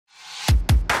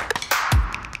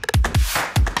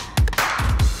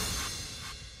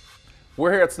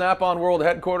We're here at Snap-on World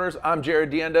Headquarters. I'm Jared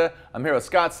Dienda. I'm here with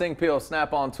Scott Singpeel of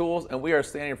Snap-on Tools, and we are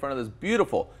standing in front of this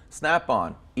beautiful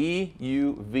Snap-on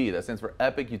EUV. That stands for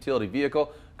Epic Utility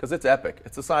Vehicle, because it's epic.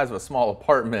 It's the size of a small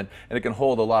apartment, and it can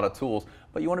hold a lot of tools.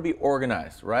 But you want to be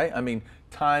organized, right? I mean,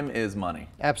 time is money.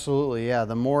 Absolutely, yeah.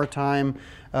 The more time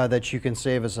that you can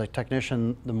save as a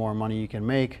technician, the more money you can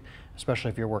make,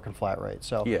 especially if you're working flat rate.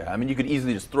 So yeah, I mean, you could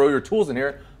easily just throw your tools in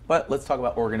here, but let's talk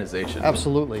about organization.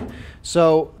 Absolutely.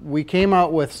 So we came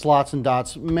out with slots and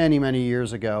dots many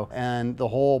years ago, and the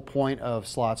whole point of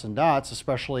slots and dots,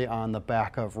 especially on the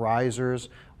back of risers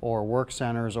or work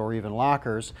centers or even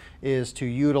lockers, is to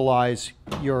utilize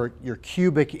your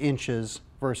cubic inches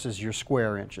versus your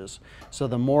square inches. So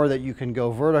the more that you can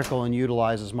go vertical and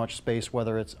utilize as much space,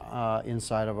 whether it's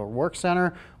inside of a work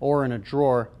center or in a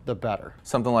drawer, the better.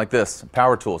 Something like this,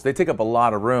 power tools. They take up a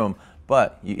lot of room,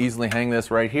 but you easily hang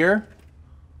this right here,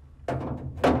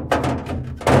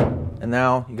 and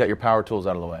now you got your power tools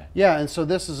out of the way. Yeah, and so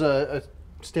this is a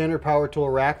standard power tool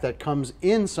rack that comes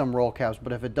in some roll cabs,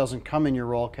 but if it doesn't come in your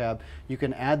roll cab, you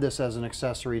can add this as an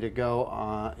accessory to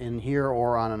go in here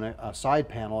or on a side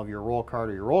panel of your roll cart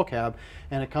or your roll cab,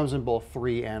 and it comes in both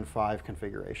 3 and 5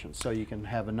 configurations, so you can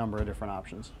have a number of different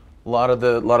options. A lot of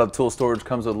the tool storage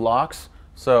comes with locks.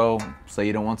 So say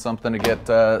you don't want something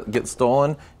to get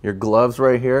stolen, your gloves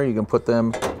right here, you can put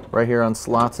them right here on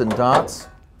slots and dots.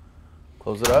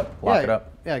 Close it up, lock it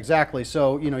up. Yeah, exactly.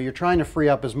 So you're trying to free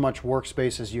up as much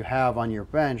workspace as you have on your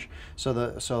bench.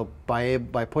 So by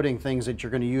putting things that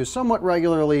you're going to use somewhat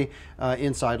regularly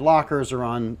inside lockers or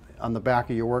on the back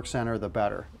of your work center, the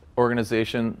better.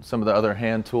 Organization, some of the other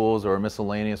hand tools or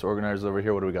miscellaneous organizers over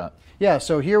here, what do we got? Yeah,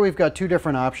 so here we've got 2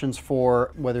 different options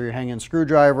for whether you're hanging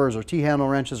screwdrivers or T-handle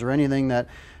wrenches or anything that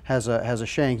has a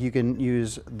shank. You can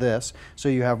use this. So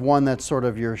you have one that's sort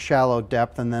of your shallow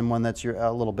depth and then one that's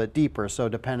a little bit deeper. So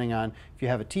depending on if you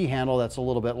have a T-handle that's a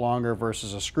little bit longer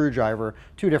versus a screwdriver,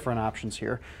 2 different options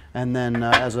here. And then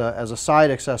as a side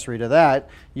accessory to that,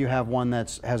 you have one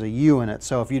that has a U in it.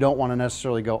 So if you don't want to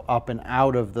necessarily go up and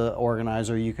out of the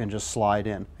organizer, you can just slide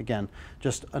in. Again,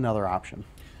 just another option.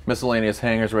 Miscellaneous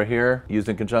hangers right here, used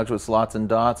in conjunction with slots and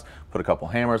dots. Put a couple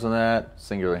hammers on that,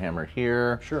 singular hammer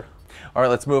here. Sure. All right,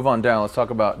 let's move on down. Let's talk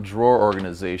about drawer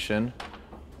organization.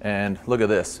 And look at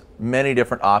this, many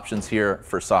different options here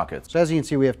for sockets. So as you can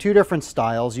see, we have 2 different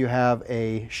styles. You have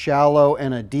a shallow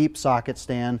and a deep socket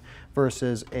stand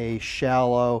versus a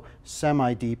shallow,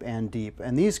 semi-deep, and deep.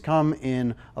 And these come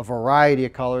in a variety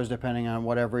of colors depending on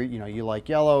whatever, you like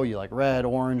yellow, you like red,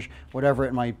 orange, whatever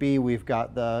it might be. We've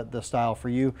got the style for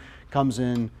you. Comes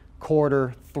in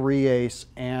 1/4, 3/8,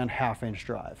 and 1/2-inch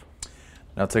drive.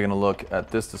 Now taking a look at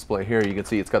this display here, you can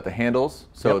see it's got the handles,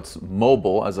 so yep. It's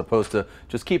mobile as opposed to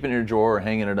just keeping it in your drawer or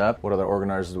hanging it up. What other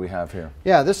organizers do we have here?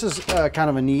 Yeah, this is kind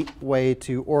of a neat way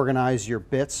to organize your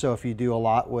bits. So if you do a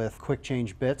lot with quick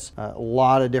change bits, a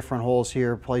lot of different holes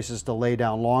here, places to lay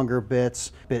down longer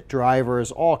bits, bit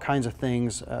drivers, all kinds of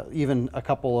things, even a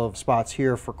couple of spots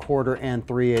here for 1/4 and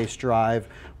 3/8 drive,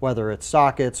 whether it's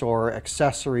sockets or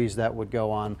accessories that would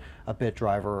go on a bit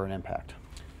driver or an impact.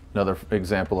 Another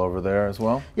example over there as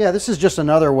well. Yeah, this is just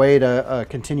another way to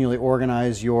continually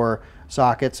organize your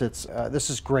sockets. This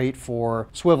is great for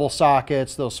swivel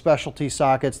sockets, those specialty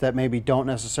sockets that maybe don't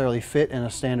necessarily fit in a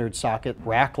standard socket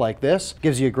rack like this.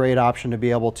 Gives you a great option to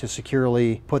be able to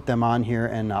securely put them on here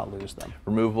and not lose them.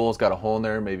 Removable, it's got a hole in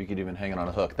there, maybe you could even hang it on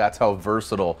a hook. That's how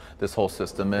versatile this whole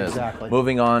system is. Exactly.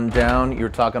 Moving on down, you're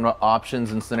talking about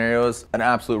options and scenarios. An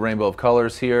absolute rainbow of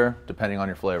colors here, depending on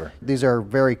your flavor. These are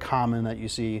very common that you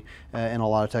see in a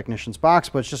lot of technicians' box,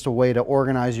 but it's just a way to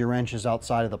organize your wrenches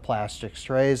outside of the plastic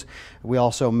trays. We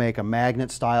also make a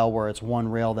magnet style where it's one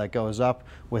rail that goes up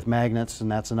with magnets, and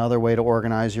that's another way to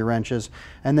organize your wrenches.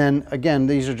 And then again,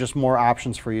 these are just more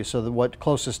options for you. So what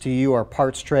closest to you are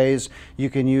parts trays. You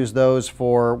can use those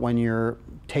for when you're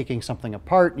taking something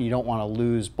apart and you don't want to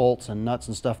lose bolts and nuts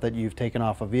and stuff that you've taken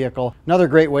off a vehicle. Another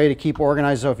great way to keep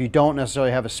organized, so if you don't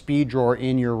necessarily have a speed drawer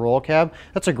in your roll cab,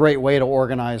 that's a great way to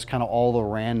organize kind of all the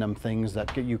random things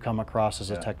that you come across as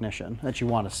a technician that you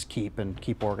want to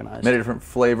keep organized. Many different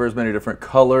flavors, many different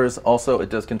colors. Also, it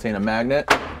does contain a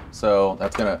magnet, so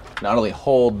that's going to not only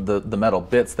hold the metal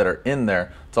bits that are in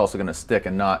there, it's also going to stick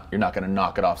and you're not going to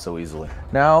knock it off so easily.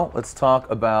 Now let's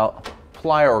talk about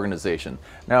plier organization.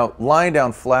 Now, lying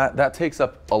down flat, that takes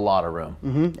up a lot of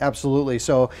room. Absolutely.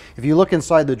 So if you look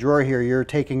inside the drawer here, you're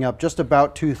taking up just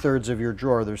about 2/3 of your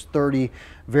drawer. There's 30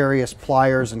 various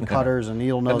pliers and cutters and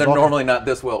needle nose. And they're normally not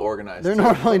this well organized. They're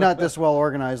normally not this well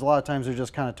organized. A lot of times they're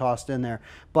just kind of tossed in there.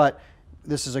 But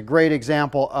this is a great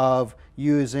example of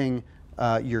using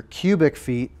your cubic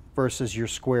feet versus your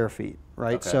square feet.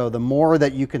 right? Okay. So the more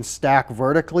that you can stack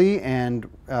vertically and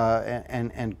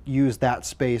use that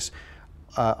space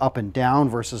up and down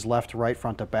versus left to right,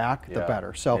 front to back, the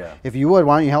better. So if you would,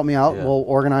 why don't you help me out? We'll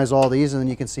organize all these and then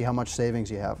you can see how much savings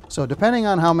you have. So depending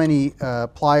on how many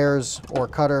pliers or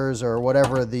cutters or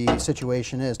whatever the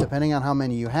situation is, depending on how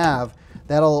many you have,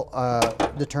 that'll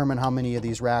determine how many of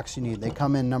these racks you need. They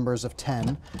come in numbers of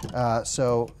 10,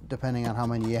 so depending on how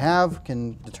many you have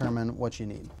can determine what you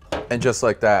need. And just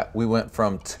like that, we went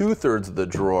from 2/3 of the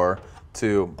drawer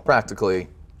to practically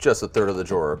just 1/3 of the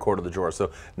drawer, or 1/4 of the drawer.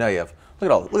 So now you have, look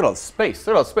at all the space.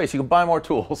 Look at all the space. You can buy more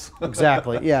tools.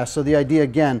 Exactly. Yeah. So the idea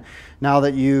again, now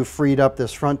that you've freed up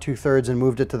this front 2/3 and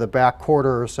moved it to the back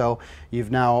quarter or so,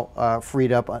 you've now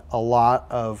freed up a lot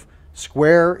of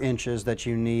square inches that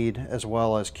you need as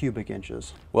well as cubic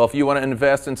inches. Well, if you want to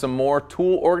invest in some more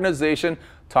tool organization,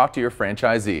 talk to your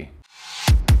franchisee.